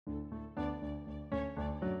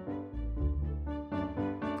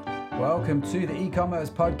Welcome to the e-commerce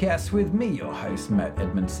podcast with me, your host, Matt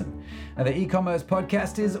Edmondson. Now, the e-commerce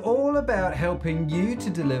podcast is all about helping you to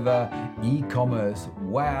deliver e-commerce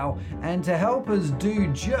wow. And to help us do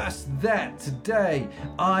just that today,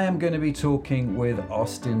 I am going to be talking with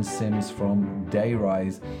Austin Sims from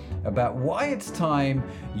Dayrise about why it's time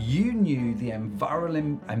you knew the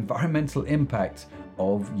environmental impact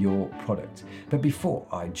of your product. But before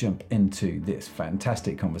I jump into this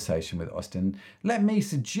fantastic conversation with Austin, let me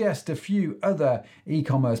suggest a few other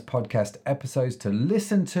e-commerce podcast episodes to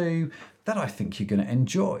listen to that I think you're going to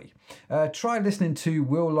enjoy. Try listening to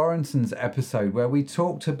Will Lawrenson's episode where we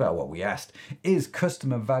talked about what we asked, is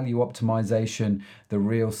customer value optimization the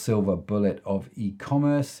real silver bullet of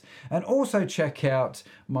e-commerce? And also check out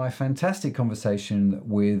my fantastic conversation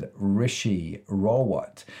with Rishi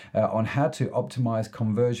Rawat on how to optimize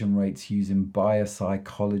conversion rates using buyer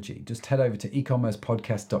psychology. Just head over to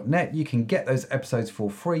ecommercepodcast.net. You can get those episodes for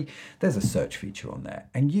free. There's a search feature on there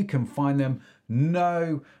and you can find them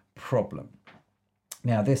no problem.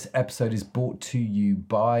 Now, this episode is brought to you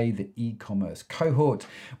by the e-commerce cohort,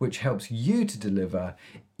 which helps you to deliver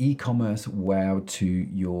e-commerce wow to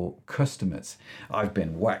your customers. I've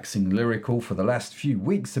been waxing lyrical for the last few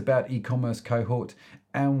weeks about e-commerce cohort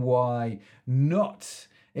and why not.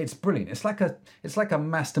 It's brilliant. It's like a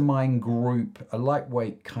mastermind group, a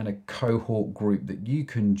lightweight kind of cohort group that you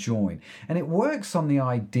can join. And it works on the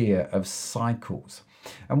idea of cycles.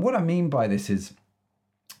 And what I mean by this is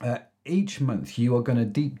each month you are going to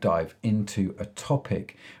deep dive into a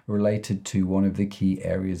topic related to one of the key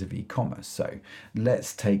areas of e-commerce. So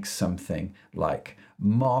let's take something like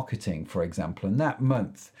marketing, for example. And that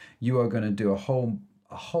month you are going to do a whole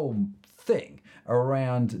thing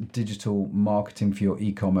around digital marketing for your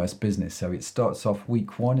e-commerce business. So it starts off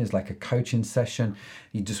week one is like a coaching session.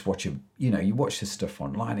 You just watch you watch this stuff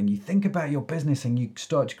online and you think about your business and you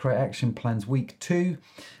start to create action plans. Week two,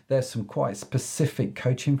 there's some quite specific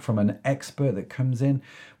coaching from an expert that comes in,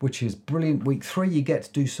 which is brilliant. Week three, you get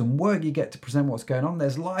to do some work. You get to present what's going on.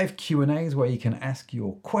 There's live Q&As where you can ask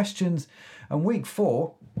your questions. And week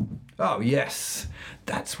four, oh yes,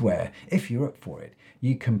 that's where, if you're up for it,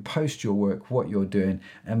 you can post your work, what you're doing,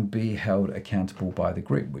 and be held accountable by the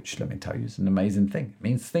group, which, let me tell you, is an amazing thing. It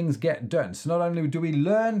means things get done. So not only do we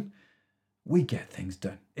learn, we get things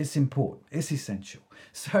done. It's important. It's essential.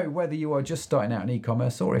 So whether you are just starting out in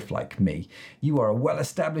e-commerce or if, like me, you are a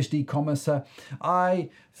well-established e-commercer, I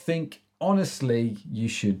think, honestly, you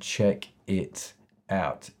should check it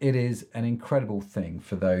out. It is an incredible thing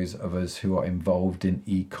for those of us who are involved in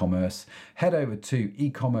e-commerce. Head over to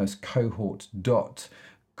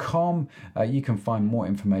ecommercecohort.com. You can find more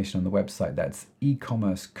information on the website. That's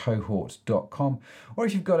ecommercecohort.com. Or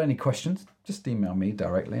if you've got any questions, just email me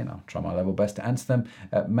directly and I'll try my level best to answer them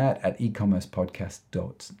at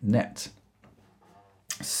matt@ecommercepodcast.net.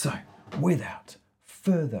 So, without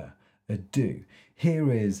further ado,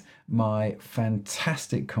 here is my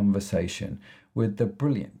fantastic conversation with the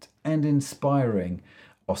brilliant and inspiring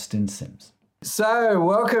Austin Sims. So,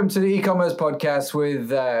 welcome to the e-commerce podcast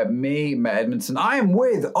with me, Matt Edmondson. I am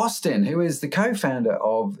with Austin, who is the co-founder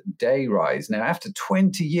of Dayrise. Now, after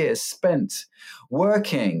 20 years spent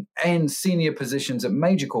working in senior positions at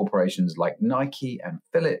major corporations like Nike and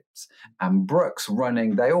Philips and Brooks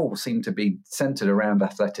running, they all seem to be centered around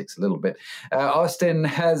athletics a little bit. Austin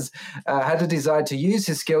has had a desire to use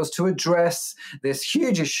his skills to address this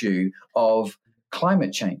huge issue of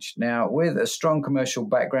climate change. Now, with a strong commercial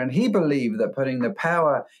background, he believed that putting the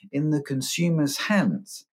power in the consumer's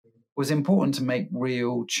hands was important to make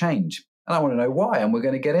real change. And I want to know why, and we're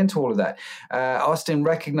going to get into all of that. Austin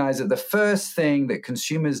recognized that the first thing that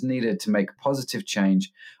consumers needed to make positive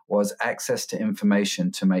change was access to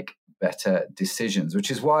information to make better decisions, which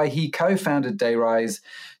is why he co-founded Dayrise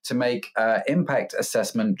to make impact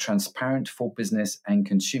assessment transparent for business and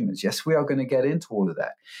consumers. Yes, we are going to get into all of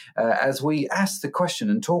that as we ask the question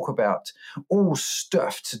and talk about all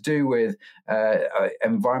stuff to do with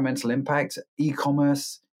environmental impact,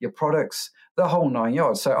 e-commerce, your products, the whole nine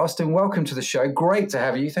yards. So, Austin, welcome to the show. Great to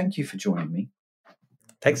have you. Thank you for joining me.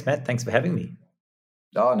 Thanks, Matt. Thanks for having me.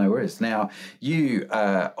 Oh, no worries. Now, you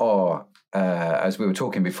are, as we were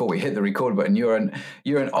talking before we hit the record button, you're an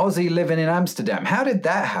Aussie living in Amsterdam. How did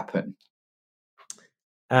that happen?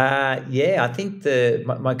 I think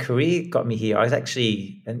my career got me here. I was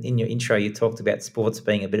actually, in your intro, you talked about sports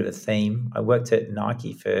being a bit of a theme. I worked at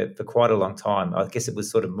Nike for quite a long time. I guess it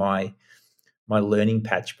was sort of my learning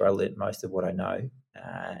patch where I learnt most of what I know.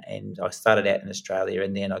 And I started out in Australia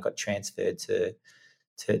and then I got transferred to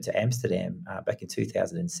Amsterdam back in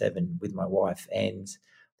 2007 with my wife. And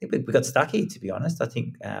I think we got stuck here, to be honest. I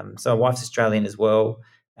think so. My wife's Australian as well.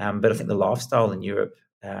 But I think the lifestyle in Europe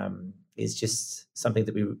is just something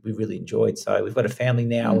that we really enjoyed. So we've got a family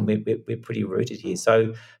now, and we're pretty rooted here.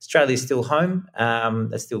 So Australia's still home.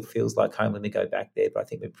 It still feels like home when we go back there, but I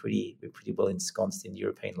think we're pretty well ensconced in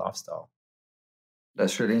European lifestyle.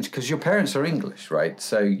 That's really interesting because your parents are English, right?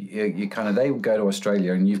 So you kind of, they would go to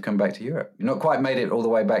Australia and you've come back to Europe. You've not quite made it all the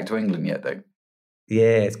way back to England yet, though.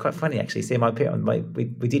 Yeah, it's quite funny actually. See, my parents,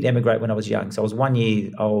 we did emigrate when I was young. So I was 1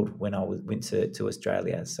 year old when I went to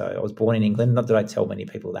Australia. So I was born in England. Not that I tell many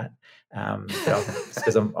people that,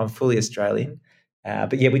 because I'm fully Australian.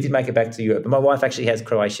 But yeah, we did make it back to Europe. But my wife actually has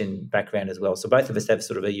Croatian background as well. So both of us have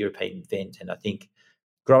sort of a European bent. And I think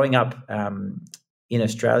growing up in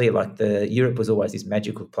Australia, like Europe was always this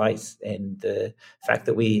magical place. And the fact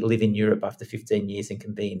that we live in Europe after 15 years and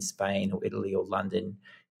can be in Spain or Italy or London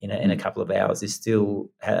in a couple of hours is still,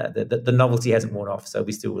 the novelty hasn't worn off. So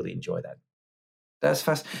we still really enjoy that. That's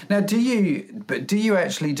fascinating. Now, do you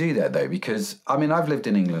actually do that though? Because I mean, I've lived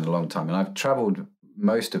in England a long time and I've traveled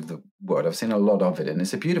most of the world. I've seen a lot of it and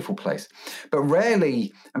it's a beautiful place, but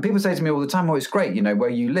rarely, and people say to me all the time, oh, it's great, where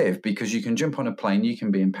you live because you can jump on a plane, you can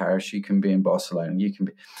be in Paris, you can be in Barcelona, you can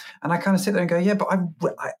be, and I kind of sit there and go, yeah,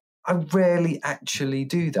 but I rarely actually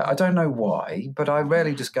do that. I don't know why, but I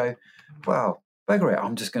rarely just go, well, bugger it,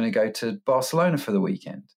 I'm just going to go to Barcelona for the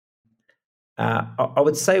weekend. I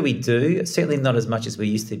would say we do, certainly not as much as we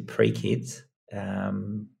used to pre-kids,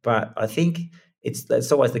 but I think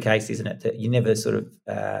it's always the case, isn't it, that you never sort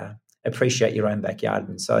of appreciate your own backyard.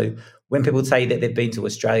 And so when people say that they've been to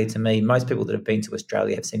Australia, to me, most people that have been to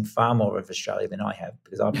Australia have seen far more of Australia than I have,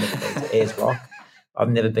 because I've never been to Ayers Rock, I've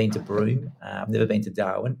never been to Broome, I've never been to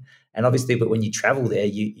Darwin. And obviously, but when you travel there,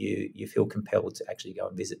 you feel compelled to actually go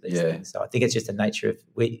and visit these things. So I think it's just the nature of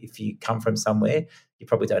if you come from somewhere, you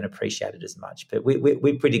probably don't appreciate it as much. But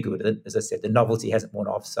we're pretty good at it. As I said, the novelty hasn't worn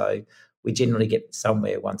off. So we generally get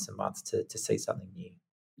somewhere once a month to see something new.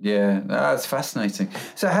 Yeah, that's fascinating.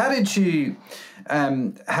 So how did you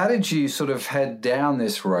sort of head down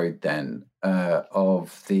this road then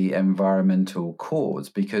of the environmental cause?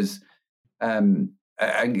 Because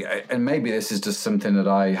and maybe this is just something that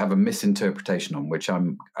I have a misinterpretation on, which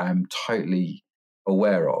I'm totally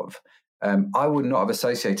aware of. I would not have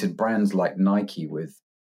associated brands like Nike with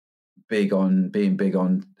being big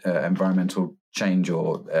on environmental change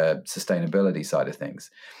or sustainability side of things.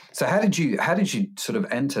 So how did you sort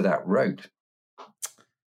of enter that road?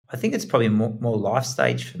 I think it's probably more life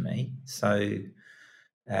stage for me. So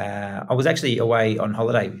I was actually away on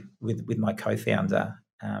holiday with my co-founder,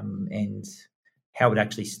 and how it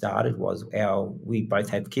actually started was we both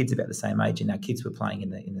had kids about the same age, and our kids were playing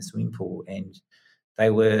in the swimming pool, and they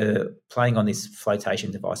were playing on this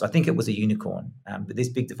flotation device. I think it was a unicorn, but this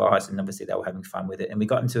big device, and obviously they were having fun with it. And we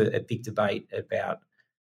got into a big debate about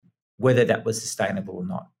whether that was sustainable or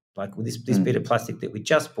not. Like with this bit of plastic that we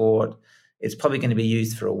just bought, it's probably going to be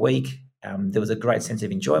used for a week. There was a great sense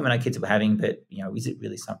of enjoyment our kids were having, but is it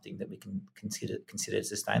really something that we can consider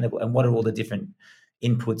sustainable? And what are all the different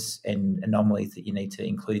inputs and anomalies that you need to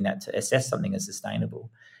include in that to assess something as sustainable?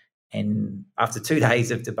 And after 2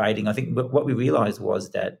 days of debating, I think what we realised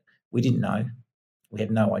was that we didn't know. We had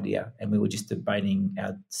no idea, and we were just debating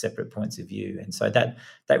our separate points of view. And so that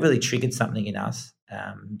really triggered something in us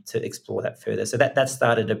to explore that further. So that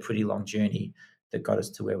started a pretty long journey that got us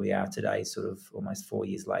to where we are today, sort of almost 4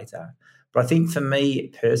 years later. But I think for me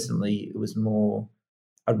personally, it was more,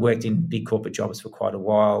 I'd worked in big corporate jobs for quite a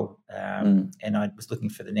while, and I was looking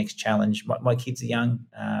for the next challenge. My kids are young,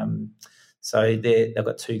 so they've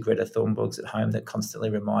got 2 Greta Thunbergs at home that constantly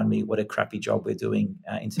remind me what a crappy job we're doing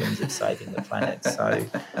in terms of saving the planet. So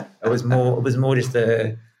it was more just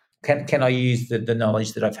can I use the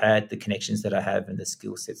knowledge that I've had, the connections that I have, and the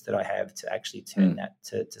skill sets that I have to actually turn that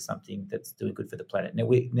to something that's doing good for the planet.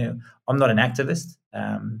 Now I'm not an activist,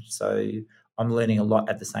 so I'm learning a lot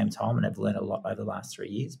at the same time, and I've learned a lot over the last 3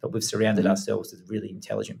 years. But we've surrounded ourselves with really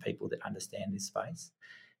intelligent people that understand this space.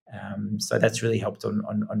 So that's really helped on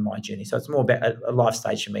my journey. So it's more about a life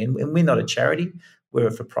stage for me. And we're not a charity. We're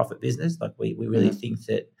a for-profit business. Like we really think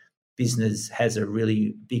that business has a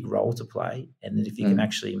really big role to play, and that if you can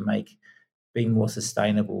actually make being more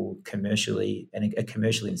sustainable commercially and a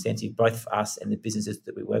commercial incentive, both for us and the businesses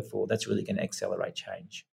that we work for, that's really going to accelerate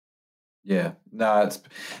change. Yeah, no,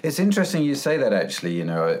 it's interesting you say that actually,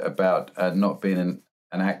 about not being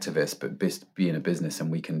an activist, but being a business,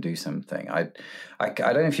 and we can do something. I don't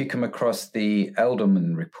know if you come across the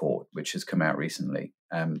Edelman report, which has come out recently,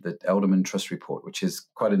 the Edelman Trust report, which is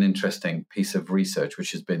quite an interesting piece of research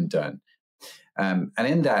which has been done. And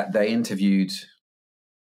in that, they interviewed,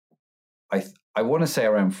 I want to say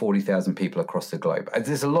around 40,000 people across the globe.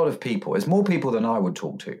 There's a lot of people. It's more people than I would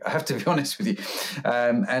talk to. I have to be honest with you.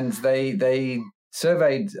 And they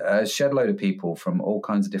surveyed a shed load of people from all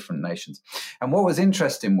kinds of different nations. And what was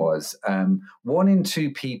interesting was 1 in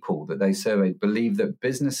 2 people that they surveyed believe that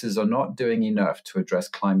businesses are not doing enough to address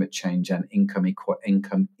climate change and income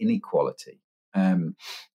inequality. And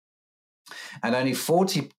only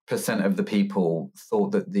 40% of the people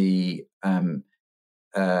thought that the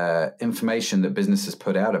information that businesses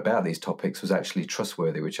put out about these topics was actually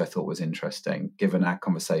trustworthy, which I thought was interesting given our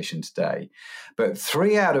conversation today. But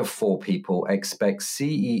 3 out of 4 people expect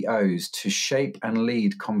CEOs to shape and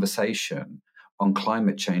lead conversation on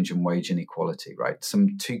climate change and wage inequality, right?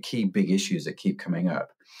 2 key big issues that keep coming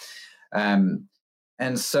up. And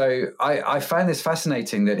so I find this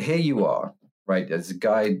fascinating that here you are, right, as a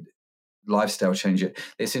guide, lifestyle changer.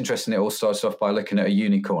 It's interesting. It all starts off by looking at a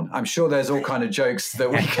unicorn. I'm sure there's all kind of jokes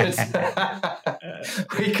that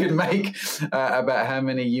we could make about how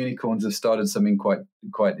many unicorns have started something quite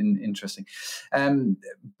interesting.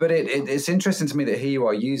 But it's interesting to me that here you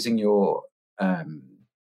are using your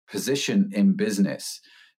position in business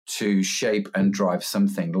to shape and drive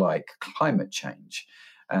something like climate change.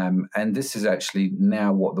 And this is actually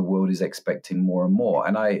now what the world is expecting more and more.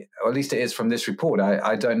 And or at least it is from this report.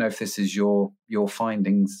 I don't know if this is your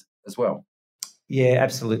findings as well. Yeah,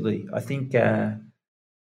 absolutely. I think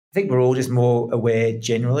we're all just more aware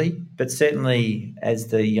generally, but certainly as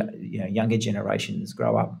the younger generations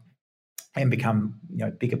grow up and become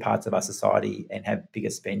bigger parts of our society and have bigger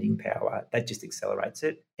spending power, that just accelerates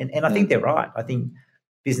it. And I think they're right. I think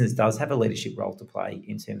business does have a leadership role to play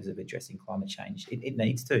in terms of addressing climate change. It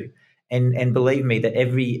needs to. And believe me, that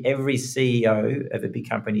every CEO of a big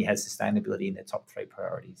company has sustainability in their top 3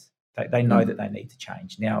 priorities. They know that they need to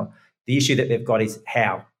change. Now, the issue that they've got is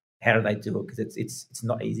how do they do it? Because it's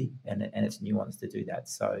not easy and it's nuanced to do that.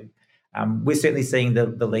 So we're certainly seeing the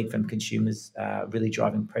lead from consumers really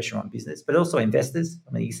driving pressure on business, but also investors.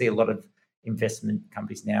 I mean, you see a lot of investment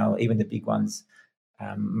companies now, even the big ones,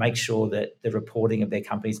 make sure that the reporting of their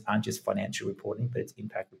companies aren't just financial reporting, but it's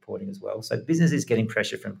impact reporting as well. So business is getting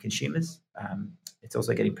pressure from consumers. It's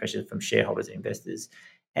also getting pressure from shareholders and investors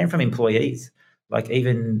and from employees. Like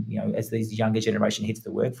even, as these younger generation hits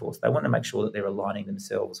the workforce, they want to make sure that they're aligning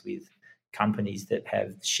themselves with companies that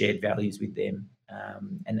have shared values with them.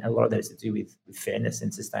 And a lot of that is to do with fairness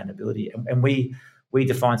and sustainability. And we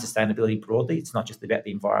define sustainability broadly. It's not just about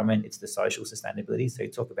the environment, it's the social sustainability. So you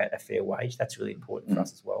talk about a fair wage, that's really important for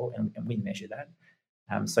us as well, and we measure that.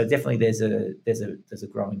 So definitely there's a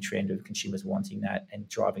growing trend of consumers wanting that and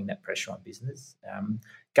driving that pressure on business.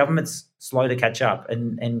 Government's slow to catch up,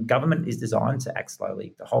 and government is designed to act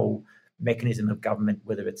slowly. The whole mechanism of government,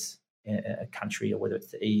 whether it's a country or whether it's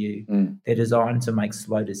the EU, they're designed to make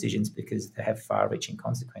slow decisions because they have far-reaching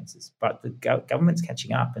consequences. But the government's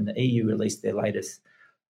catching up, and the EU released their latest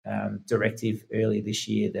directive earlier this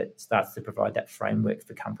year that starts to provide that framework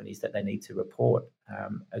for companies that they need to report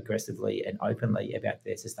aggressively and openly about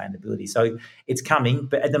their sustainability. So it's coming,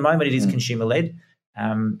 but at the moment it is consumer-led,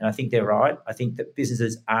 and I think they're right. I think that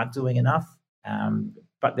businesses aren't doing enough,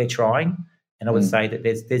 but they're trying. And I would say that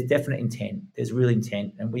there's definite intent. There's real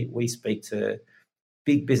intent. And we speak to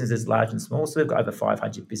big businesses, large and small. So we've got over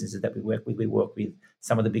 500 businesses that we work with. We work with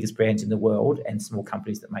some of the biggest brands in the world and small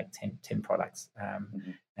companies that make 10 products.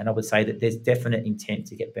 And I would say that there's definite intent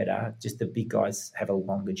to get better. Just the big guys have a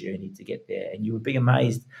longer journey to get there. And you would be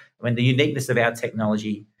amazed when the uniqueness of our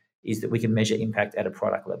technology is that we can measure impact at a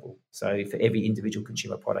product level. So for every individual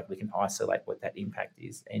consumer product, we can isolate what that impact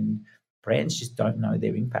is. And brands just don't know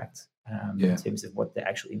their impact. In terms of what the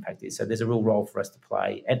actual impact is. So there's a real role for us to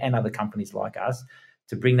play and other companies like us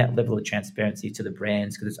to bring that level of transparency to the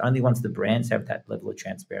brands, because it's only once the brands have that level of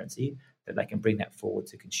transparency that they can bring that forward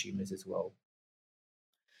to consumers as well.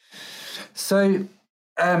 So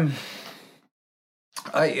I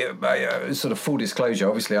sort of full disclosure,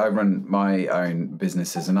 obviously I run my own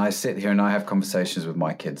businesses and I sit here and I have conversations with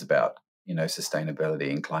my kids about, sustainability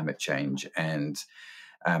and climate change and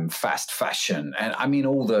fast fashion, and I mean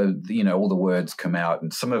all the words come out,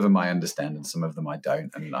 and some of them I understand and some of them I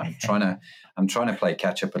don't, and I'm trying to play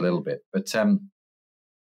catch up a little bit. But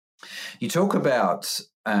you talk about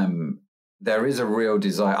there is a real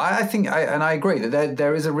desire. I think, and I agree that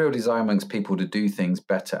there is a real desire amongst people to do things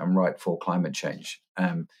better and right for climate change.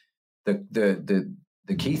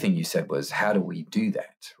 The key thing you said was, how do we do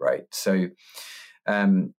that, right? So.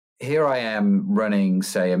 Here I am running,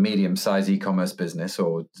 say, a medium-sized e-commerce business,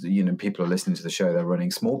 or people are listening to the show, they're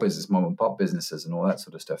running small business, mom and pop businesses, and all that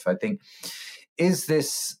sort of stuff. I think, is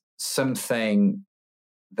this something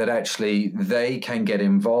that actually they can get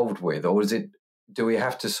involved with, or is it do we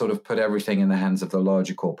have to sort of put everything in the hands of the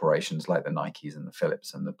larger corporations like the Nikes and the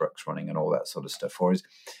Philips and the Brooks Running and all that sort of stuff? Or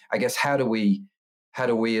I guess, how do we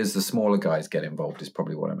as the smaller guys get involved is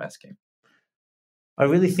probably what I'm asking. I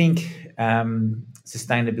really think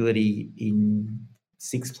sustainability in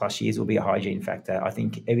 6+ years will be a hygiene factor. I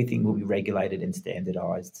think everything will be regulated and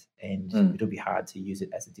standardized, and it'll be hard to use it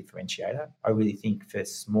as a differentiator. I really think for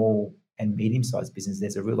small and medium-sized business,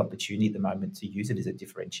 there's a real opportunity at the moment to use it as a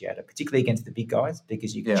differentiator, particularly against the big guys,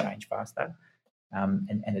 because you can change faster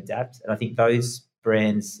and adapt. And I think those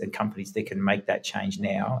brands and companies that can make that change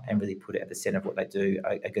now and really put it at the center of what they do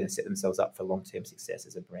are going to set themselves up for long-term success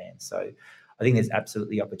as a brand. So I think there's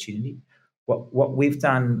absolutely opportunity. What we've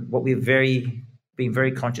done, what we've been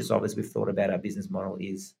very conscious of as we've thought about our business model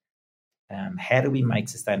is how do we make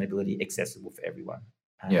sustainability accessible for everyone?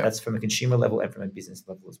 That's from a consumer level and from a business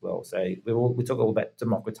level as well. So we talk all about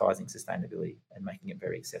democratizing sustainability and making it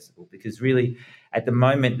very accessible, because really at the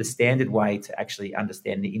moment, the standard way to actually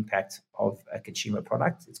understand the impact of a consumer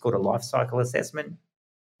product, it's called a life cycle assessment.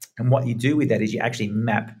 And what you do with that is you actually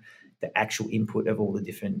map the actual input of all the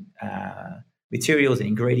different materials and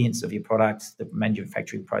ingredients of your product, the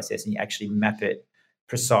manufacturing process, and you actually map it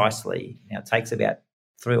precisely. Now, it takes about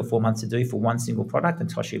 3 or 4 months to do for one single product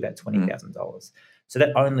and costs you about $20,000. So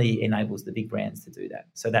that only enables the big brands to do that.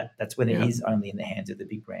 So that's when it is only in the hands of the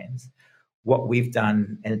big brands. What we've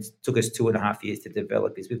done, and it took us 2.5 years to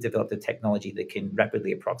develop, is we've developed a technology that can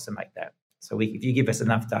rapidly approximate that. So if you give us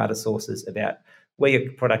enough data sources about where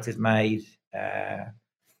your product is made,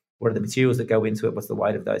 what are the materials that go into it, what's the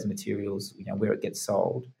weight of those materials, where it gets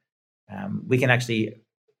sold, we can actually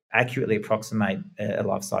accurately approximate a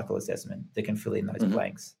life cycle assessment that can fill in those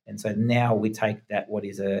blanks. And so now we take that, what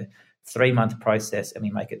is a 3-month process, and we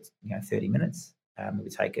make it 30 minutes. We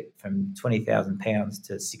take it from £20,000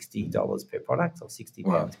 to $60 per product, or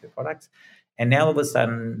 £60 per product. And now all of a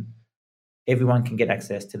sudden, everyone can get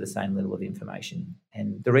access to the same level of information.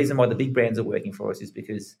 And the reason why the big brands are working for us is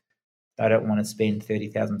because they don't want to spend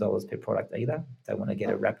 $30,000 per product either. They want to get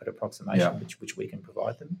a rapid approximation, which we can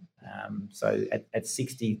provide them. So at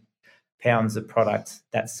 £60 a product,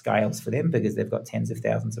 that scales for them because they've got tens of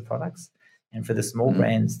thousands of products. And for the small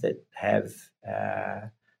brands that have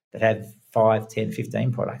 5, 10,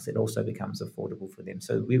 15 products, it also becomes affordable for them.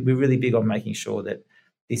 So we're really big on making sure that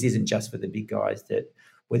this isn't just for the big guys, that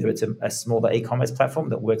whether it's a smaller e-commerce platform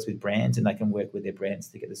that works with brands and they can work with their brands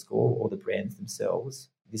to get the score, or the brands themselves,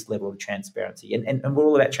 this level of transparency. And we're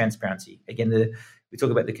all about transparency. Again, we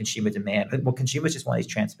talk about the consumer demand. What consumers just want is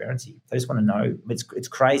transparency. They just want to know. It's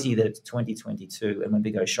crazy that it's 2022 and when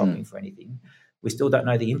we go shopping for anything, we still don't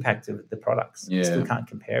know the impact of the products. We still can't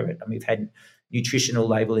compare it. I mean, we've had nutritional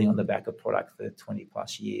labeling on the back of product for 20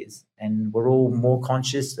 plus years, and we're all more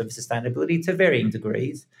conscious of sustainability to varying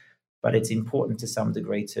degrees, but it's important to some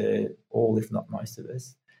degree to all, if not most of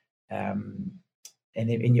us. And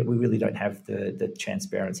yet we really don't have the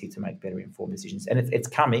transparency to make better informed decisions. And it's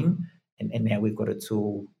coming, and now we've got a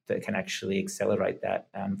tool that can actually accelerate that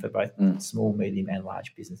for both small, medium and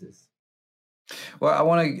large businesses. Well, I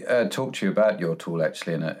want to talk to you about your tool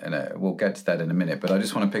actually, we'll get to that in a minute, but I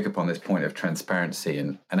just want to pick up on this point of transparency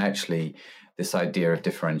and actually this idea of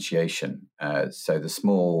differentiation. So the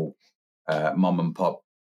small mom and pop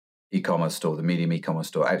e-commerce store, the medium e-commerce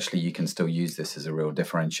store, actually you can still use this as a real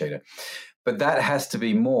differentiator. But that has to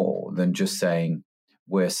be more than just saying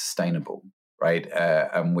we're sustainable, right?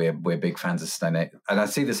 And we're big fans of sustainability. And I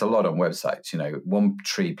see this a lot on websites, one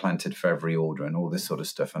tree planted for every order and all this sort of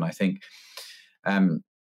stuff. And I think,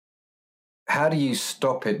 how do you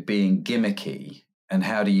stop it being gimmicky and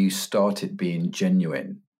how do you start it being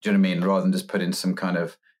genuine? Do you know what I mean? Rather than just put in some kind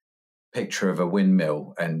of picture of a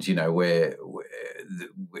windmill and, we're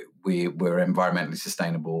environmentally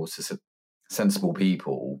sustainable, sensible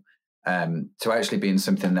people, to actually being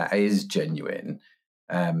something that is genuine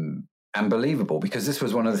and believable. Because this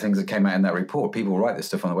was one of the things that came out in that report. People write this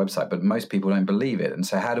stuff on the website, but most people don't believe it. And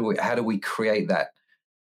so how do we create that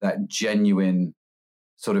genuine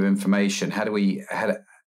sort of information? How do we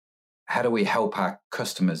help our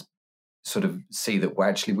customers sort of see that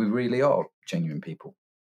we really are genuine people?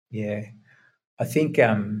 Yeah, I think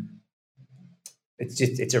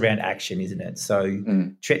it's around action, isn't it? So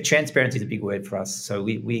transparency is a big word for us. So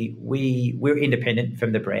we're independent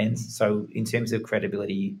from the brands. So in terms of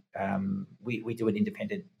credibility, we do an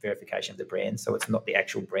independent verification of the brands. So it's not the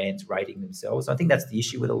actual brands rating themselves. I think that's the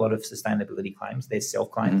issue with a lot of sustainability claims. They're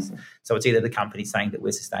self-claims. So it's either the company saying that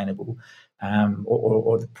we're sustainable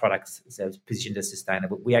or the product is positioned as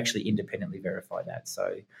sustainable. We actually independently verify that.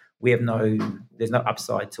 So there's no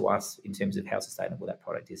upside to us in terms of how sustainable that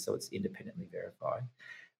product is. So it's independently verified.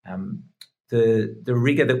 the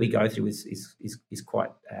rigor that we go through is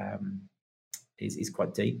quite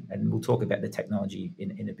quite deep, and we'll talk about the technology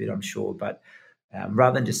in a bit, I'm sure. But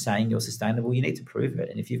rather than just saying you're sustainable, you need to prove it.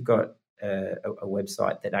 And if you've got a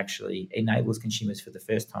website that actually enables consumers for the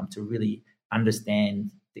first time to really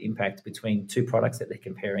understand the impact between two products that they're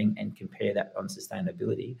comparing and compare that on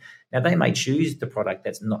sustainability. Now, they may choose the product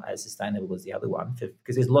that's not as sustainable as the other one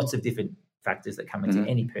because there's lots of different factors that come into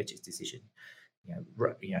any purchase decision.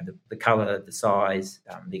 The color, the size,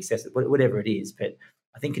 the accessibility, whatever it is. But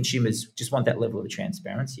I think consumers just want that level of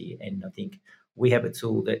transparency, and I think we have a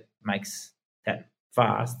tool that makes that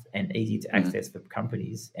fast and easy to access for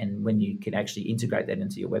companies. And when you can actually integrate that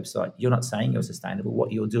into your website, you're not saying you're sustainable.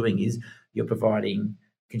 What you're doing is you're providing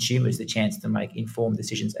consumers the chance to make informed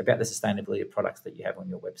decisions about the sustainability of products that you have on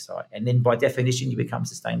your website. And then by definition, you become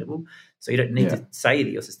sustainable. So you don't need to say that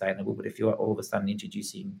you're sustainable, but if you're all of a sudden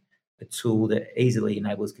introducing a tool that easily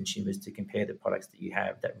enables consumers to compare the products that you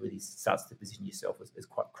have, that really starts to position yourself as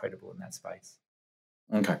quite credible in that space.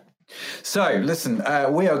 Okay. So, listen,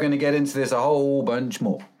 we are going to get into this a whole bunch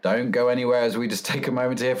more. Don't go anywhere as we just take a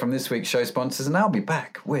moment to hear from this week's show sponsors, and I'll be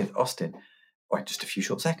back with Austin in just a few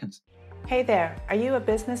short seconds. Hey there, are you a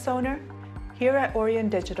business owner? Here at Orion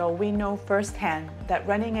Digital, we know firsthand that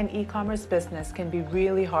running an e-commerce business can be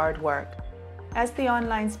really hard work. As the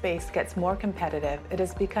online space gets more competitive, it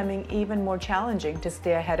is becoming even more challenging to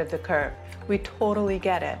stay ahead of the curve. We totally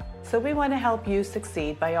get it. So we want to help you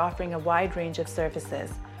succeed by offering a wide range of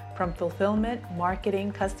services, from fulfillment,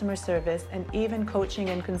 marketing, customer service, and even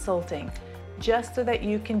coaching and consulting, just so that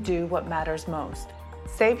you can do what matters most.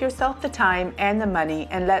 Save yourself the time and the money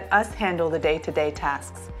and let us handle the day-to-day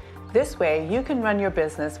tasks. This way, you can run your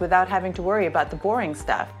business without having to worry about the boring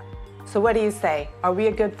stuff. So what do you say? Are we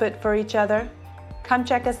a good fit for each other? Come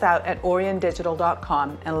check us out at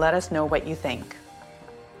oriondigital.com and let us know what you think.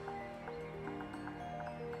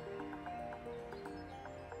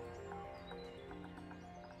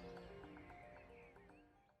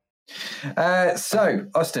 So,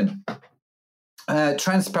 Austin,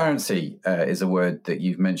 transparency is a word that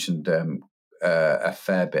you've mentioned a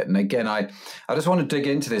fair bit. And again, I just want to dig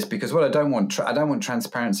into this because what I don't want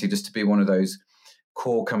transparency just to be one of those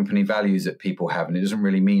core company values that people have, and it doesn't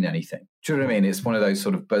really mean anything. Do you know what I mean? It's one of those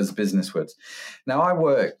sort of buzz business words. Now, I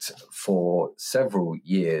worked for several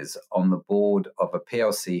years on the board of a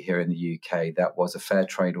PLC here in the UK that was a fair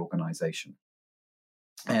trade organisation.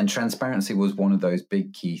 And transparency was one of those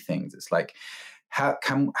big key things. It's like, how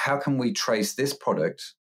can we trace this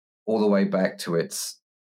product all the way back to its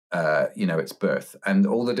birth, and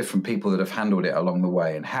all the different people that have handled it along the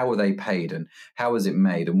way, and how were they paid, and how was it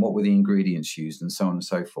made, and what were the ingredients used, and so on and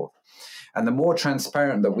so forth. And the more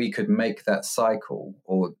transparent that we could make that cycle,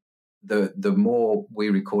 or the more we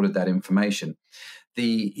recorded that information,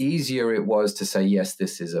 the easier it was to say, yes,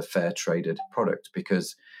 this is a fair traded product,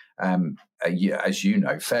 because as you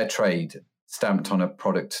know, fair trade stamped on a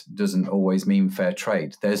product doesn't always mean fair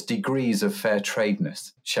trade. There's degrees of fair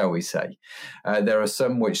tradeness, shall we say. There are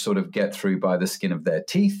some which sort of get through by the skin of their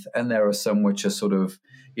teeth, and there are some which are sort of,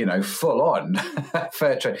 full on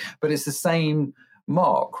fair trade. But it's the same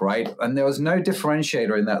mark, right? And there was no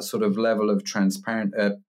differentiator in that sort of level of transparent.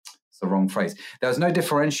 It's the wrong phrase. There was no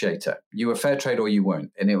differentiator. You were fair trade or you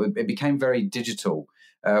weren't, and it became very digital.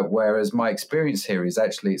 Whereas my experience here is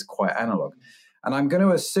actually it's quite analog. And I'm going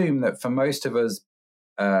to assume that for most of us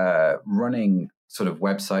running sort of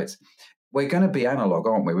websites, we're going to be analog,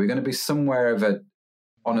 aren't we? We're going to be somewhere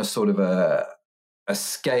on a sort of a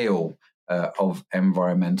scale of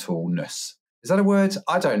environmentalness. Is that a word?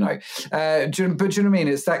 I don't know. But do you know what I mean?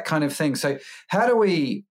 It's that kind of thing. So how do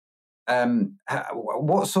we,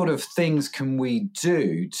 what sort of things can we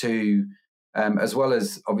do to, as well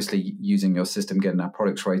as obviously using your system, getting our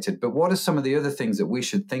products rated, but what are some of the other things that we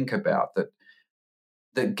should think about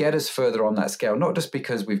that get us further on that scale, not just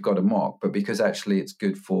because we've got a mark, but because actually it's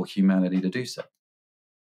good for humanity to do so?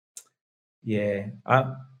 Yeah,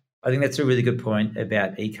 I think that's a really good point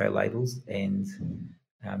about eco-labels. And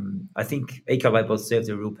I think eco-labels served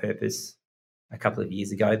a real purpose a couple of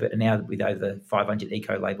years ago, but now with over 500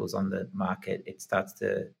 eco-labels on the market, it starts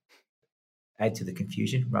to add to the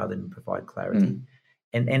confusion rather than provide clarity.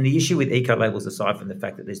 And the issue with eco-labels, aside from the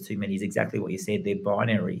fact that there's too many, is exactly what you said. They're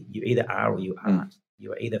binary. You either are or you aren't.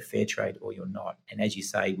 You are either fair trade or you're not. And as you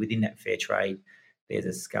say, within that fair trade, there's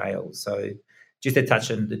a scale. So just to touch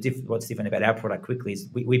on what's different about our product quickly is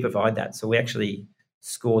we provide that. So we actually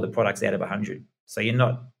score the products out of 100. So you're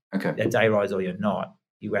not a day rise or you're not.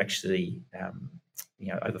 You actually,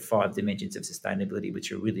 over 5 dimensions of sustainability,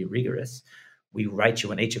 which are really rigorous. We rate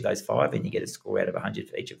you on each of those 5 and you get a score out of 100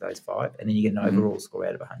 for each of those 5. And then you get an overall score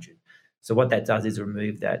out of 100. So what that does is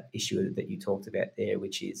remove that issue that you talked about there,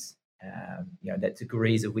 which is that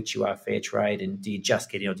degrees of which you are fair trade, and do you just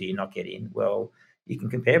get in or do you not get in? Well, you can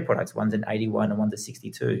compare products. One's an 81 and one's a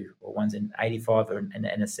 62, or one's an 85 and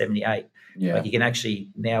a 78. Yeah. Like, you can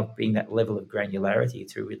actually now bring that level of granularity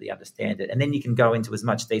to really understand it, and then you can go into as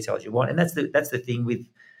much detail as you want. And that's the thing with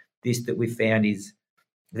this that we've found is,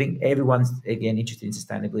 I think everyone's, again, interested in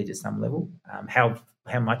sustainability to some level.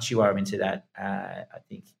 How much you are into that, I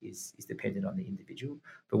think, is dependent on the individual.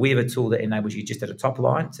 But we have a tool that enables you just at a top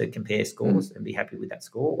line to compare scores and be happy with that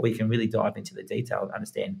score, or you can really dive into the detail and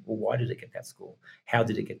understand, well, why did it get that score? How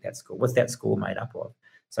did it get that score? What's that score made up of?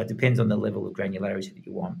 So it depends on the level of granularity that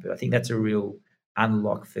you want. But I think that's a real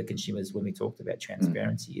unlock for consumers when we talked about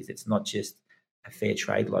transparency, is it's not just a fair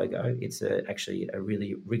trade logo. It's actually a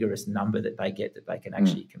really rigorous number that they get, that they can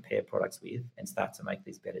actually compare products with and start to make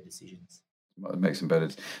these better decisions. Well, it makes them better.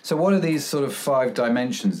 So what are these sort of 5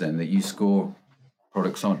 dimensions then that you score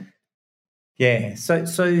products on? Yeah, so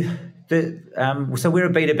we're a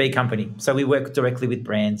B2B company. So we work directly with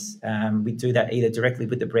brands. We do that either directly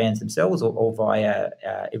with the brands themselves or via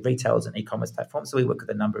retailers and e-commerce platforms. So we work with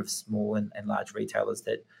a number of small and large retailers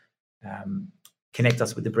that connect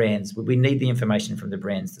us with the brands. We need the information from the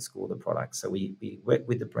brands to score the product. So we work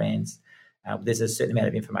with the brands. There's a certain amount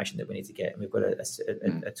of information that we need to get, and we've got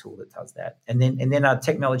a tool that does that. And then our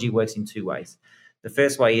technology works in 2 ways. The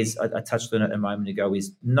first way is, I touched on it a moment ago,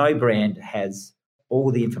 is no brand has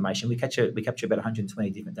all the information. We capture about 120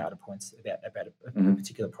 different data points about a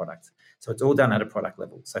particular product. So it's all done at a product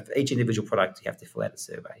level. So for each individual product, you have to fill out a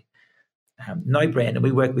survey. No brand, and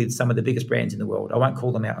we work with some of the biggest brands in the world. I won't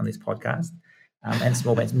call them out on this podcast. And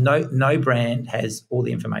small brands. No brand has all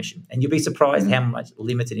the information, and you'll be surprised how much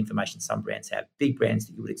limited information some brands have. Big brands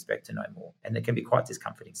that you would expect to know more, and it can be quite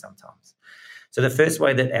discomforting sometimes. So the first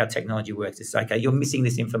way that our technology works is, okay, you're missing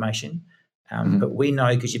this information, but we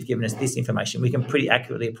know, because you've given us this information, we can pretty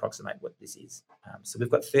accurately approximate what this is. So we've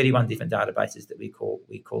got 31 different databases that we call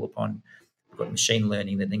upon. We've got machine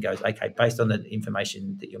learning that then goes, okay, based on the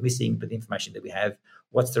information that you're missing, but the information that we have,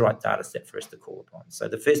 what's the right data set for us to call upon? So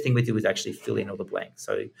the first thing we do is actually fill in all the blanks.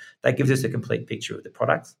 So that gives us a complete picture of the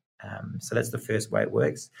product. So that's the first way it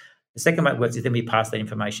works. The second way it works is then we pass that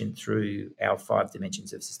information through our 5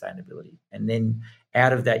 dimensions of sustainability. And then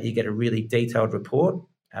out of that, you get a really detailed report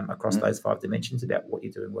across those 5 dimensions about what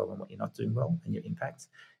you're doing well and what you're not doing well and your impacts.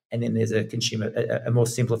 And then there's a more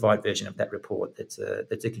simplified version of that report that's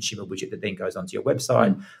a consumer widget that then goes onto your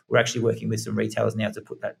website. We're actually working with some retailers now to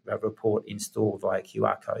put that report in store via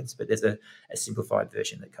QR codes, but there's a simplified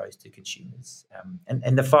version that goes to consumers.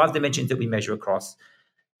 And the 5 dimensions that we measure across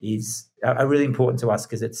are really important to us,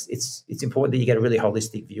 because it's important that you get a really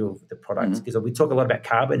holistic view of the product, because we talk a lot about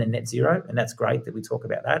carbon and net zero, and that's great that we talk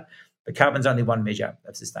about that. But carbon's only one measure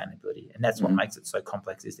of sustainability, and that's what makes it so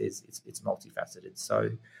complex. It's multifaceted. So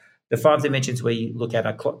the 5 dimensions we look at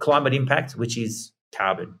are climate impact, which is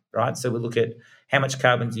carbon, right? So we look at how much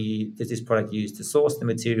carbon does this product use to source the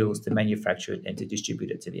materials, to manufacture it, and to distribute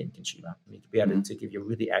it to the end consumer. We need to be able to give you a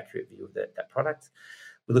really accurate view of that product.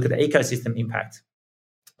 We look at the ecosystem impact.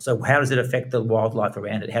 So how does it affect the wildlife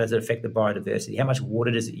around it? How does it affect the biodiversity? How much water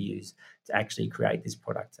does it use to actually create this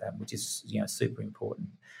product, which is super important.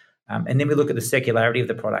 And then we look at the circularity of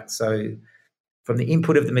the product. So from the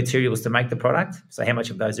input of the materials to make the product, so how much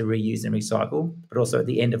of those are reused and recycled, but also at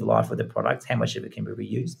the end of life of the product, how much of it can be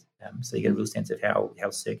reused. So you get a real sense of how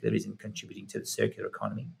circular it is in contributing to the circular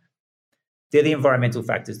economy. They're the environmental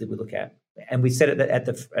factors that we look at. And we said it at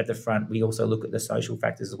the front, we also look at the social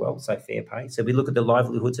factors as well, so fair pay. So we look at the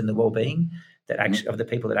livelihoods and the well-being of the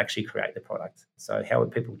people that actually create the product. So how are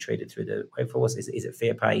people treated through the workforce? Is it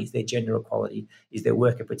fair pay? Is there gender equality? Is there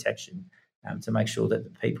worker protection? To make sure that the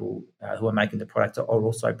people who are making the product are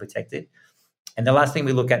also protected. And the last thing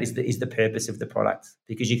we look at is the purpose of the product,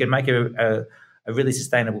 because you can make a really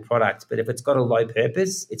sustainable product, but if it's got a low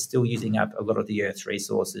purpose, it's still using up a lot of the Earth's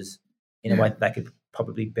resources in a way that they could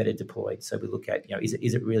probably better deployed. So we look at, is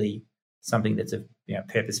it really something that's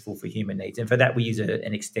purposeful for human needs? And for that, we use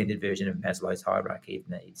an extended version of Maslow's hierarchy of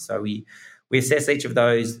needs. So we assess each of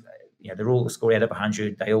those. They're all scored out of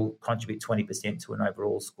 100. They all contribute 20% to an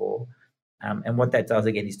overall score. And what that does,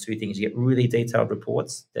 again, is 2 things. You get really detailed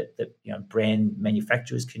reports that brand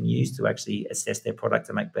manufacturers can use to actually assess their product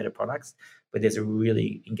to make better products. But there's a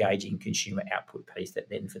really engaging consumer output piece that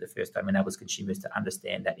then, for the first time, enables consumers to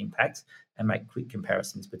understand that impact and make quick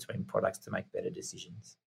comparisons between products to make better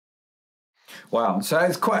decisions. Wow. So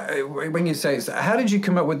it's quite, when you say, how did you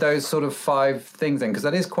come up with those sort of 5 things then? Because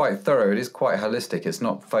that is quite thorough. It is quite holistic. It's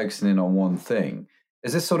not focusing in on one thing.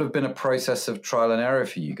 Has this sort of been a process of trial and error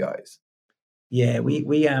for you guys? Yeah,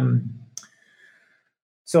 we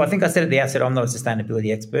So I think I said at the outset, I'm not a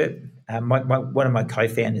sustainability expert. One of my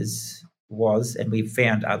co-founders was, and we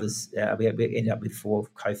found others. We ended up with 4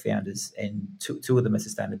 co-founders, and two of them are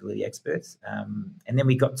sustainability experts. And then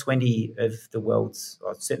we got 20 of the world's,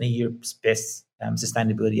 or certainly Europe's best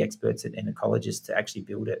sustainability experts and ecologists to actually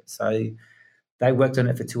build it. So they worked on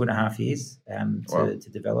it for 2.5 years to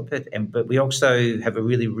develop it. But we also have a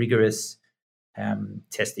really rigorous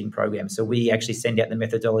testing program. So we actually send out the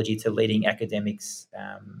methodology to leading academics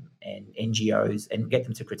and NGOs and get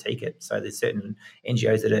them to critique it. So there's certain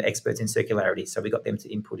NGOs that are experts in circularity. So we got them to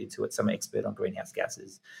input into it. Some are expert on greenhouse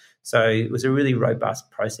gases. So it was a really robust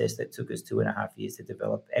process that took us 2.5 years to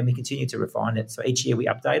develop, and we continue to refine it. So each year we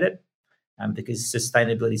update it because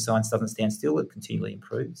sustainability science doesn't stand still. It continually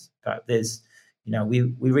improves. But there's we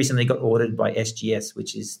recently got audited by SGS,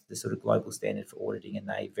 which is the sort of global standard for auditing, and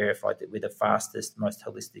they verified that we're the fastest, most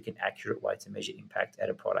holistic and accurate way to measure impact at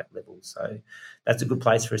a product level. So that's a good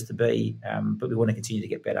place for us to be, but we want to continue to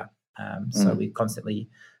get better. So we're constantly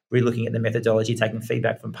relooking at the methodology, taking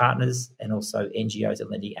feedback from partners and also NGOs and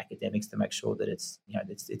leading academics to make sure that it's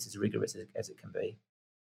as rigorous as it can be.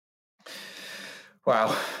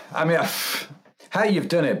 Wow. I mean, how you've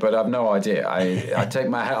done it, but I've no idea. I take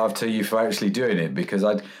my hat off to you for actually doing it, because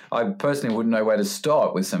I personally wouldn't know where to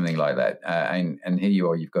start with something like that. And here you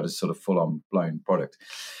are, you've got a sort of full-on blown product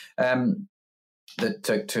that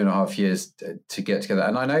took 2.5 years to get together.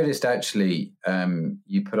 And I noticed actually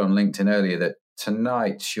you put on LinkedIn earlier that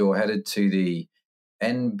tonight you're headed to the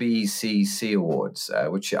NBCC Awards,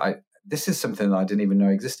 which this is something that I didn't even know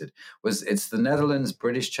existed. It's the Netherlands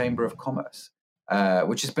British Chamber of Commerce.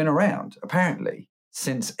 Which has been around, apparently,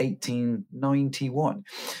 since 1891.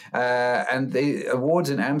 And the awards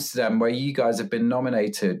in Amsterdam, where you guys have been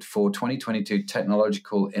nominated for 2022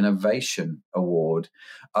 Technological Innovation Award,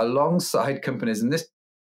 alongside companies, and this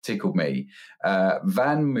tickled me,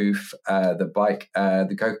 Van Moof, the bike,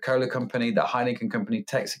 the Coca-Cola company, the Heineken company,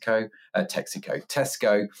 Tesco,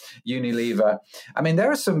 Unilever. I mean,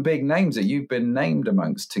 there are some big names that you've been named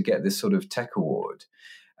amongst to get this sort of tech award.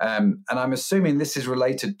 And I'm assuming this is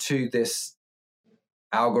related to this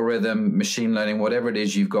algorithm, machine learning, whatever it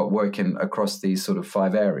is you've got working across these sort of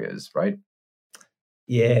 5 areas, right?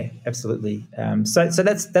 Yeah, absolutely. So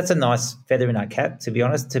that's a nice feather in our cap, to be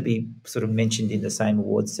honest, to be sort of mentioned in the same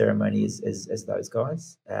awards ceremony as those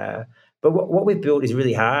guys. But what we've built is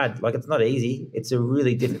really hard. Like, it's not easy. It's a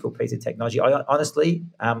really difficult piece of technology. Honestly,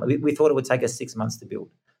 we thought it would take us 6 months to build.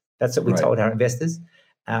 That's what we told our investors.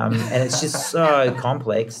 And it's just so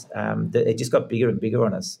complex that it just got bigger and bigger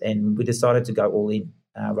on us, and we decided to go all in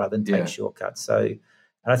rather than take shortcuts. So, and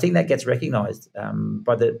I think that gets recognised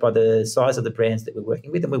by the size of the brands that we're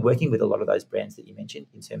working with, and we're working with a lot of those brands that you mentioned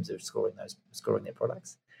in terms of scoring their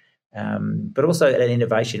products. But also at an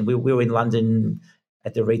innovation, we were in London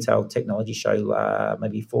at the Retail Technology Show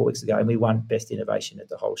maybe 4 weeks ago, and we won Best Innovation at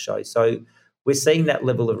the whole show. So we're seeing that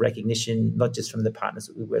level of recognition, not just from the partners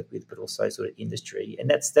that we work with, but also sort of industry. And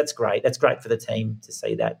that's great. That's great for the team to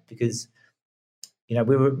see that, because,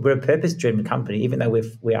 we're a purpose-driven company. Even though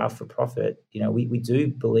we are for profit, we do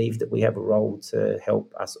believe that we have a role to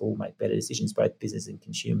help us all make better decisions, both business and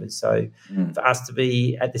consumers. So for us to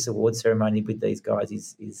be at this award ceremony with these guys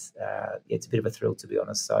is it's a bit of a thrill, to be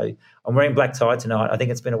honest. So I'm wearing black tie tonight. I think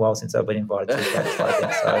it's been a while since I've been invited to a black tie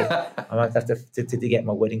event, so I might have to get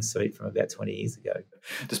my wedding suit from about 20 years ago.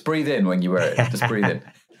 Just breathe in when you wear it. Just breathe in.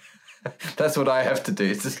 That's what I have to do.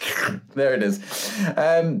 It's just, there it is.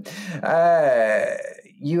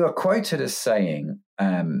 You are quoted as saying,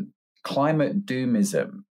 climate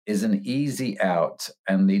doomism is an easy out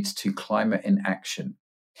and leads to climate inaction.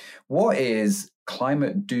 What is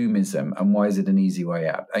climate doomism, and why is it an easy way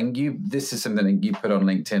out? And this is something that you put on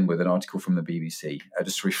LinkedIn with an article from the BBC. I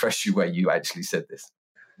just refresh you where you actually said this.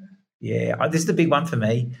 Yeah, this is the big one for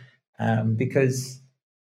me, because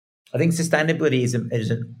I think sustainability is an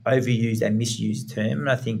overused and misused term, and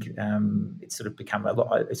I think it's sort of become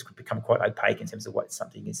quite opaque in terms of what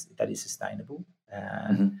something is that is sustainable.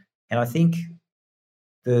 And I think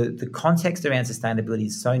the context around sustainability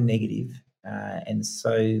is so negative, and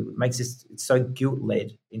so makes us so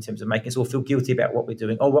guilt-led in terms of making us all feel guilty about what we're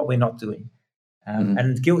doing or what we're not doing.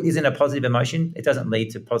 And guilt isn't a positive emotion; it doesn't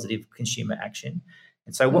lead to positive consumer action.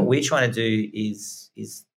 And so, what we're trying to do is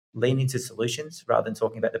lean into solutions rather than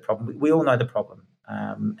talking about the problem. We all know the problem.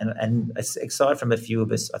 And aside from a few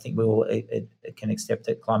of us, I think we all can accept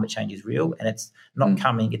that climate change is real, and it's not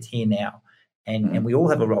coming, it's here now. And we all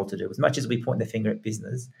have a role to do. As much as we point the finger at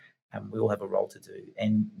business, we all have a role to do.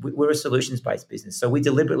 And we're a solutions-based business. So we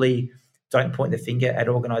deliberately don't point the finger at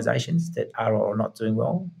organisations that are or are not doing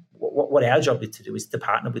well. What our job is to do is to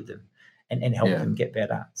partner with them and help them get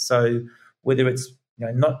better. So whether it's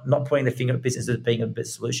not pointing the finger at business as being a bit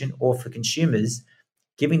solution, or for consumers,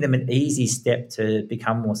 giving them an easy step to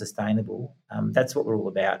become more sustainable. That's what we're all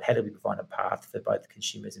about. How do we provide a path for both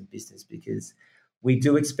consumers and business? Because we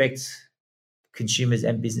do expect consumers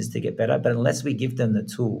and business to get better, but unless we give them the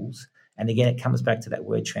tools, and again, it comes back to that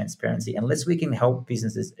word transparency, unless we can help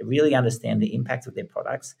businesses really understand the impact of their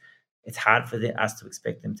products, it's hard for us to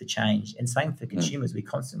expect them to change. And same for consumers. We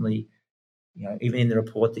constantly, even in the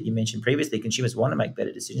report that you mentioned previously, consumers want to make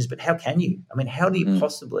better decisions, but how can you? I mean, how do you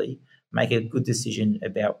possibly make a good decision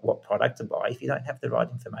about what product to buy if you don't have the right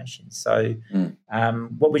information? So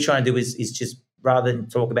what we're trying to do is just, rather than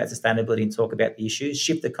talk about sustainability and talk about the issues,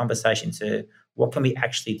 shift the conversation to what can we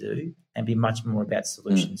actually do and be much more about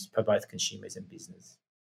solutions for both consumers and business.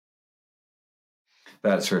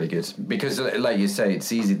 That's really good, because like you say,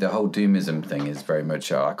 it's easy. The whole doomism thing is very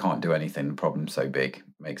much, I can't do anything. The problem's so big,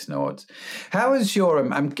 makes no odds. How is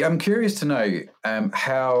your, I'm curious to know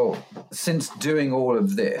how, since doing all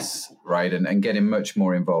of this, right, and getting much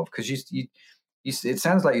more involved, because you it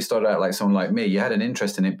sounds like you started out like someone like me. You had an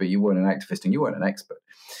interest in it, but you weren't an activist and you weren't an expert.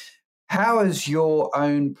 How has your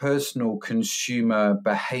own personal consumer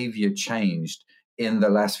behavior changed in the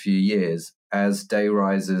last few years as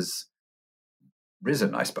Dayriser's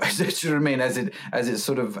risen, I suppose? Do you know what I mean?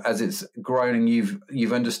 As it's grown and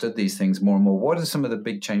you've understood these things more and more. What are some of the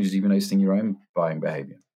big changes you've noticed in your own buying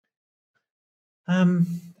behavior?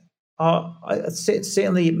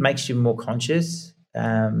 Certainly it makes you more conscious.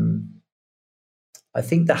 I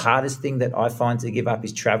think the hardest thing that I find to give up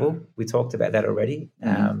is travel. We talked about that already.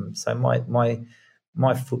 So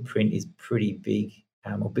my footprint is pretty big,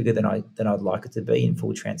 or bigger than I'd like it to be, in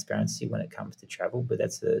full transparency when it comes to travel. But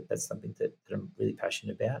that's something that I'm really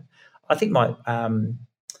passionate about. I think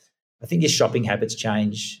your shopping habits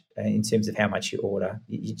change in terms of how much you order.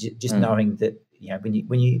 You just knowing that when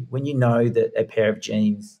you know that a pair of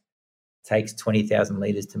jeans takes 20,000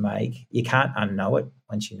 litres to make, you can't unknow it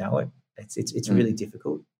once you know it. It's really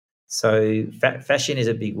difficult. So fashion is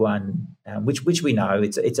a big one, which we know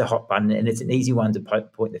it's a hot button and it's an easy one to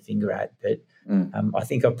point the finger at. But I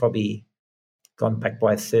think I've probably gone back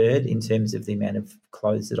by a third in terms of the amount of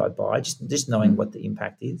clothes that I buy, just knowing what the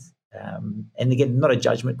impact is. And again, not a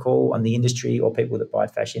judgment call on the industry or people that buy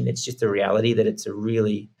fashion. It's just a reality that it's a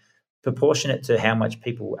really proportionate to how much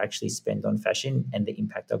people actually spend on fashion and the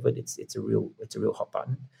impact of it. It's a real hot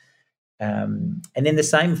button. And then the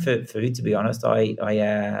same for food, to be honest. I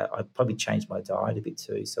probably changed my diet a bit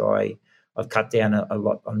too. So I've cut down a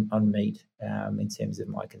lot on meat in terms of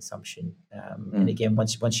my consumption. And again,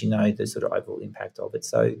 once you know the sort of overall impact of it.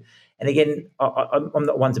 So, and again, I'm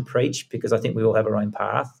not one to preach, because I think we all have our own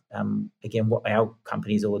path. Again, what our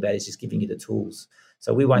company is all about is just giving you the tools.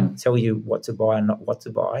 So we won't tell you what to buy and not what to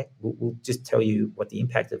buy. We'll just tell you what the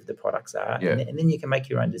impact of the products are, and then you can make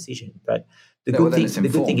your own decision. But the good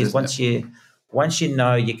thing is once you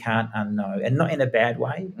know, you can't unknow, and not in a bad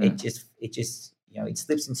way. It just it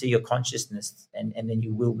slips into your consciousness, and then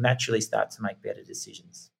you will naturally start to make better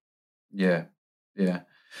decisions. Yeah.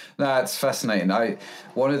 No, it's fascinating.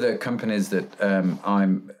 One of the companies that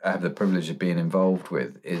I have the privilege of being involved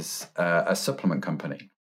with is a supplement company,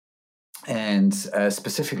 and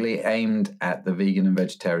specifically aimed at the vegan and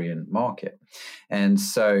vegetarian market. And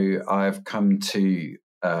so I've come to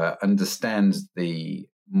understand the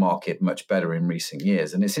market much better in recent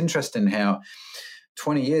years. And it's interesting how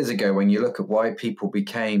 20 years ago, when you look at why people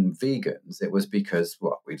became vegans, it was because,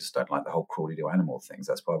 we just don't like the whole cruelty to animal things.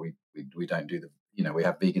 That's why we don't do we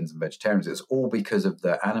have vegans and vegetarians. It's all because of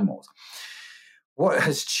the animals. What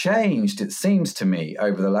has changed, it seems to me,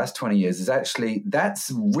 over the last 20 years is actually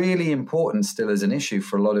that's really important still as an issue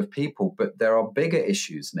for a lot of people, but there are bigger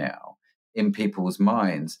issues now in people's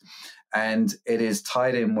minds. And it is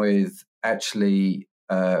tied in with actually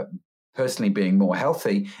personally being more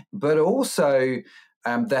healthy, but also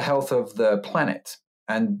the health of the planet.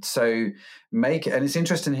 And so and it's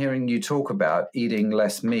interesting hearing you talk about eating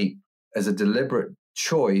less meat as a deliberate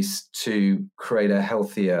choice to create a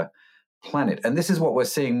healthier planet. And this is what we're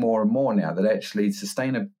seeing more and more now, that actually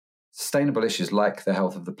sustainable issues like the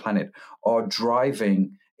health of the planet are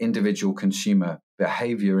driving individual consumer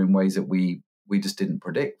behavior in ways that we just didn't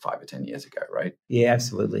predict 5 or 10 years ago, right? Yeah,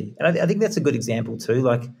 absolutely. And I think that's a good example too.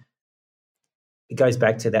 Like, it goes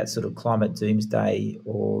back to that sort of climate doomsday,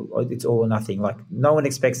 or it's all or nothing. Like, no one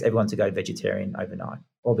expects everyone to go vegetarian overnight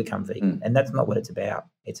or become vegan. And that's not what it's about.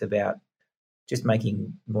 It's about just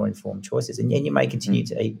making more informed choices. And you may continue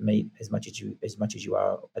to eat meat as much as you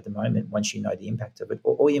are at the moment once you know the impact of it,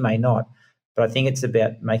 or you may not. But I think it's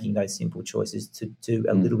about making those simple choices to do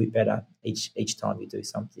a little bit better each time you do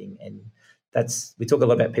something. And we talk a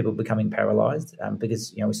lot about people becoming paralyzed,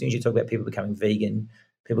 because as soon as you talk about people becoming vegan,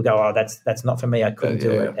 people go, "Oh, that's not for me. I couldn't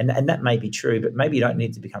do it." And that may be true, but maybe you don't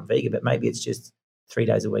need to become vegan. But maybe it's just 3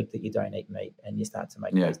 days a week that you don't eat meat, and you start to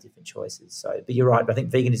make those different choices. So, but you're right. I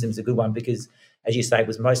think veganism is a good one because, as you say, it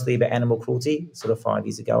was mostly about animal cruelty. Sort of 5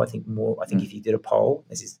 years ago, I think if you did a poll,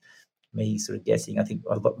 this is me sort of guessing, I think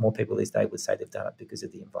a lot more people these days would say they've done it because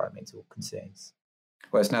of the environmental concerns.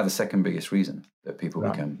 Well, it's now the second biggest reason that people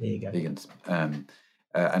become vegans. And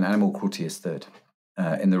animal cruelty is third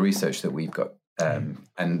in the research that we've got.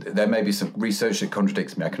 And there may be some research that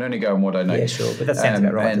contradicts me. I can only go on what I know. Yeah, sure. But that sounds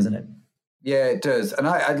about right, doesn't it? Yeah, it does. And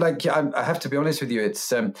I have to be honest with you,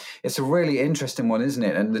 it's a really interesting one, isn't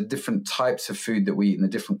it? And the different types of food that we eat and the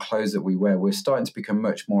different clothes that we wear, we're starting to become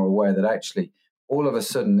much more aware that actually all of a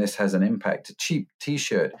sudden this has an impact. A cheap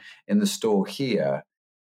T-shirt in the store here,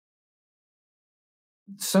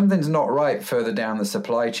 something's not right further down the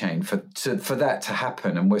supply chain for that to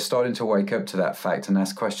happen. And we're starting to wake up to that fact and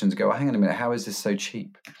ask questions, go, hang on a minute, how is this so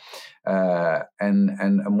cheap?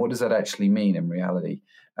 And what does that actually mean in reality?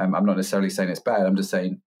 I'm not necessarily saying it's bad. I'm just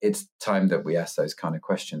saying it's time that we ask those kind of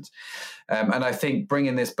questions. And I think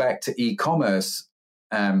bringing this back to e-commerce,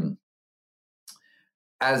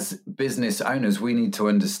 as business owners, we need to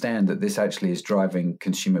understand that this actually is driving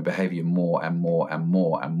consumer behavior more and more and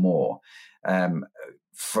more and more. Can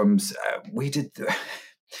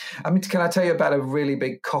I tell you about a really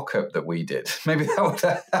big cock-up that we did? Maybe that would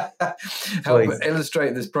help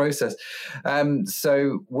illustrate this process.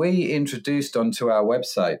 So we introduced onto our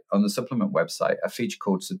website, on the supplement website, a feature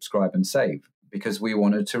called Subscribe and Save, because we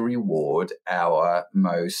wanted to reward our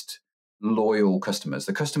most loyal customers,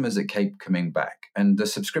 the customers that keep coming back. And the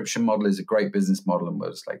subscription model is a great business model. And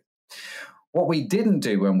was like, what we didn't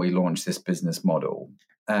do when we launched this business model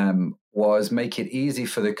was make it easy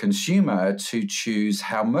for the consumer to choose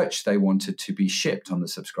how much they wanted to be shipped on the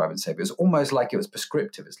Subscribe and Save. It was almost like it was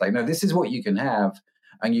prescriptive. It's like, no, this is what you can have,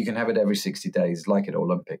 and you can have it every 60 days, like an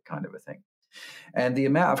Olympic kind of a thing. And the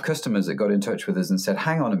amount of customers that got in touch with us and said,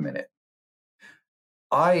 hang on a minute,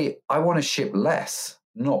 I want to ship less,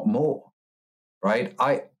 not more, right?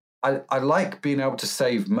 I like being able to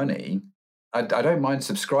save money. I don't mind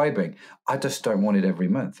subscribing. I just don't want it every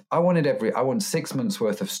month. I want 6 months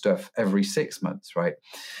worth of stuff every 6 months, right?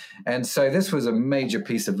 And so this was a major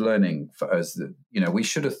piece of learning for us that, we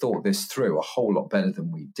should have thought this through a whole lot better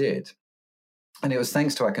than we did. And it was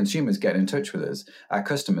thanks to our consumers getting in touch with us, our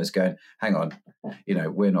customers going, hang on,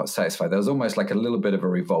 we're not satisfied. There was almost like a little bit of a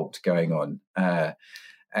revolt going on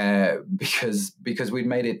because we'd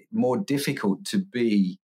made it more difficult to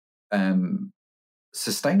be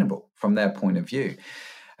sustainable from their point of view.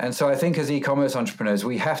 And so I think as e-commerce entrepreneurs,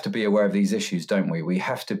 we have to be aware of these issues, don't we? We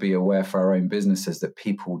have to be aware for our own businesses that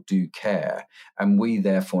people do care, and we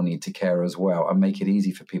therefore need to care as well and make it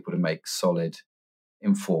easy for people to make solid,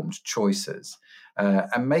 informed choices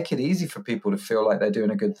and make it easy for people to feel like they're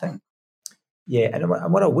doing a good thing. Yeah, and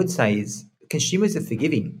what I would say is consumers are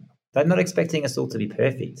forgiving. They're not expecting us all to be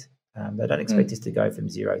perfect. They don't expect us to go from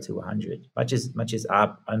 0 to 100, much as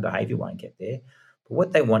our own behavior won't get there. But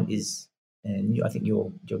what they want is, and I think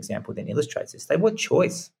your example then illustrates this, they want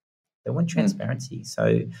choice. They want transparency.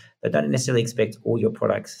 So they don't necessarily expect all your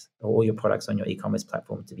products on your e-commerce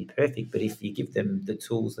platform to be perfect. But if you give them the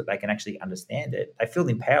tools that they can actually understand it, they feel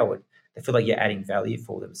empowered. They feel like you're adding value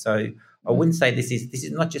for them. So I wouldn't say this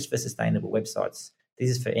is not just for sustainable websites. This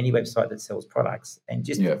is for any website that sells products, and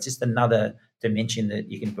just another dimension that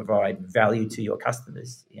you can provide value to your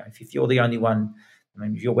customers. If you're the only one,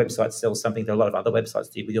 if your website sells something that a lot of other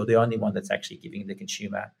websites do, but you're the only one that's actually giving the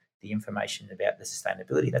consumer the information about the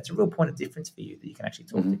sustainability, that's a real point of difference for you that you can actually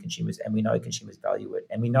talk to consumers, and we know consumers value it.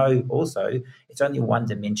 And we know also it's only one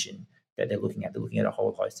dimension that they're looking at. They're looking at a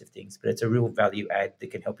whole host of things, but it's a real value add that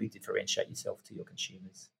can help you differentiate yourself to your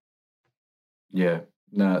consumers. Yeah.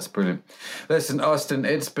 No, that's brilliant. Listen, Austin,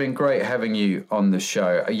 it's been great having you on the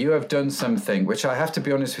show. You have done something which I have to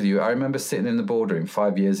be honest with you. I remember sitting in the boardroom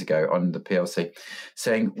 5 years ago on the PLC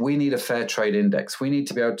saying, we need a fair trade index. We need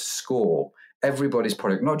to be able to score everybody's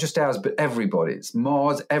product, not just ours, but everybody's.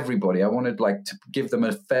 Mars, everybody. I wanted to give them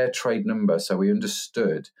a fair trade number so we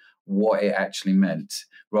understood what it actually meant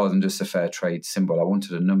rather than just a fair trade symbol. I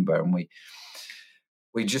wanted a number, and we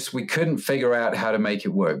couldn't figure out how to make it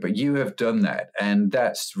work, but you have done that, and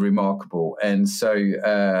that's remarkable. And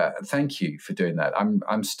so thank you for doing that.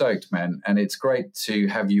 I'm stoked, man. And it's great to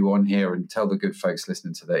have you on here and tell the good folks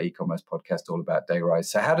listening to the e-commerce podcast all about Dayrise.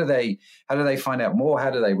 So how do they find out more?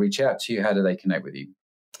 How do they reach out to you? How do they connect with you?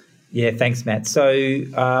 Yeah, thanks, Matt. So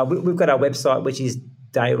we've got our website, which is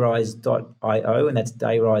dayrise.io, and that's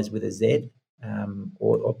dayrise with a Z.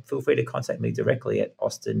 Or feel free to contact me directly at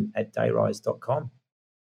austin@dayrise.com.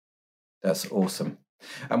 That's awesome.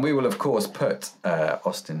 And we will, of course, put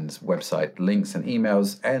Austin's website links and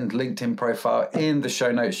emails and LinkedIn profile in the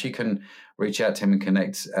show notes. You can reach out to him and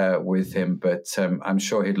connect with him. But I'm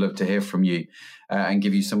sure he'd love to hear from you and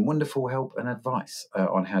give you some wonderful help and advice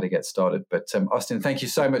on how to get started. But Austin, thank you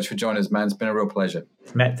so much for joining us, man. It's been a real pleasure.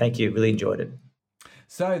 Matt, thank you. Really enjoyed it.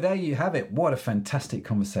 So there you have it. What a fantastic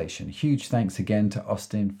conversation. Huge thanks again to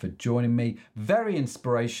Austin for joining me. Very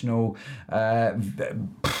inspirational,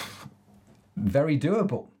 very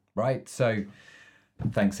doable, right? So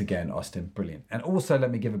thanks again, Austin. Brilliant. And also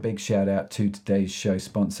let me give a big shout out to today's show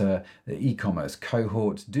sponsor, the e-commerce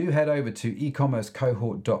cohort. Do head over to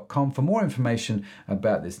ecommercecohort.com for more information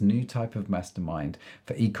about this new type of mastermind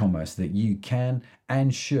for e-commerce that you can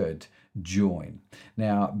and should join.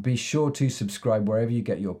 Now, be sure to subscribe wherever you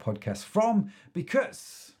get your podcasts from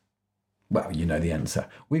because, well, you know the answer.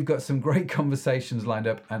 We've got some great conversations lined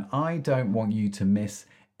up and I don't want you to miss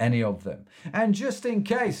any of them. And just in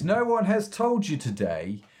case no one has told you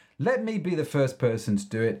today, let me be the first person to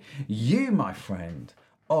do it. You, my friend,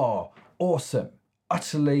 are awesome.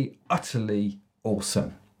 Utterly, utterly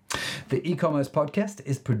awesome. The e-commerce podcast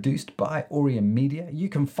is produced by Aurion Media. You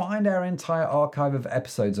can find our entire archive of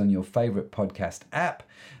episodes on your favorite podcast app.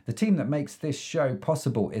 The team that makes this show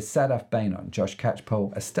possible is Sadaf Bainon, Josh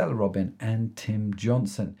Catchpole, Estella Robin, and Tim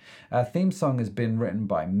Johnson. Our theme song has been written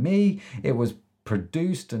by me. It was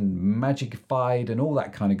produced and magicified and all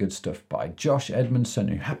that kind of good stuff by Josh Edmondson,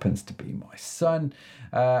 who happens to be my son,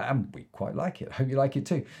 and we quite like it. Hope you like it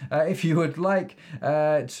too. If you would like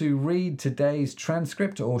to read today's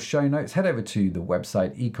transcript or show notes, head over to the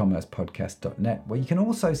website ecommercepodcast.net, where you can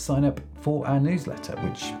also sign up for our newsletter,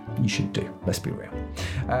 which you should do. Let's be real.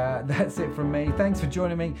 That's it from me. Thanks for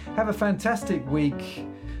joining me. Have a fantastic week.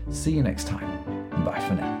 See you next time. Bye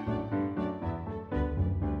for now.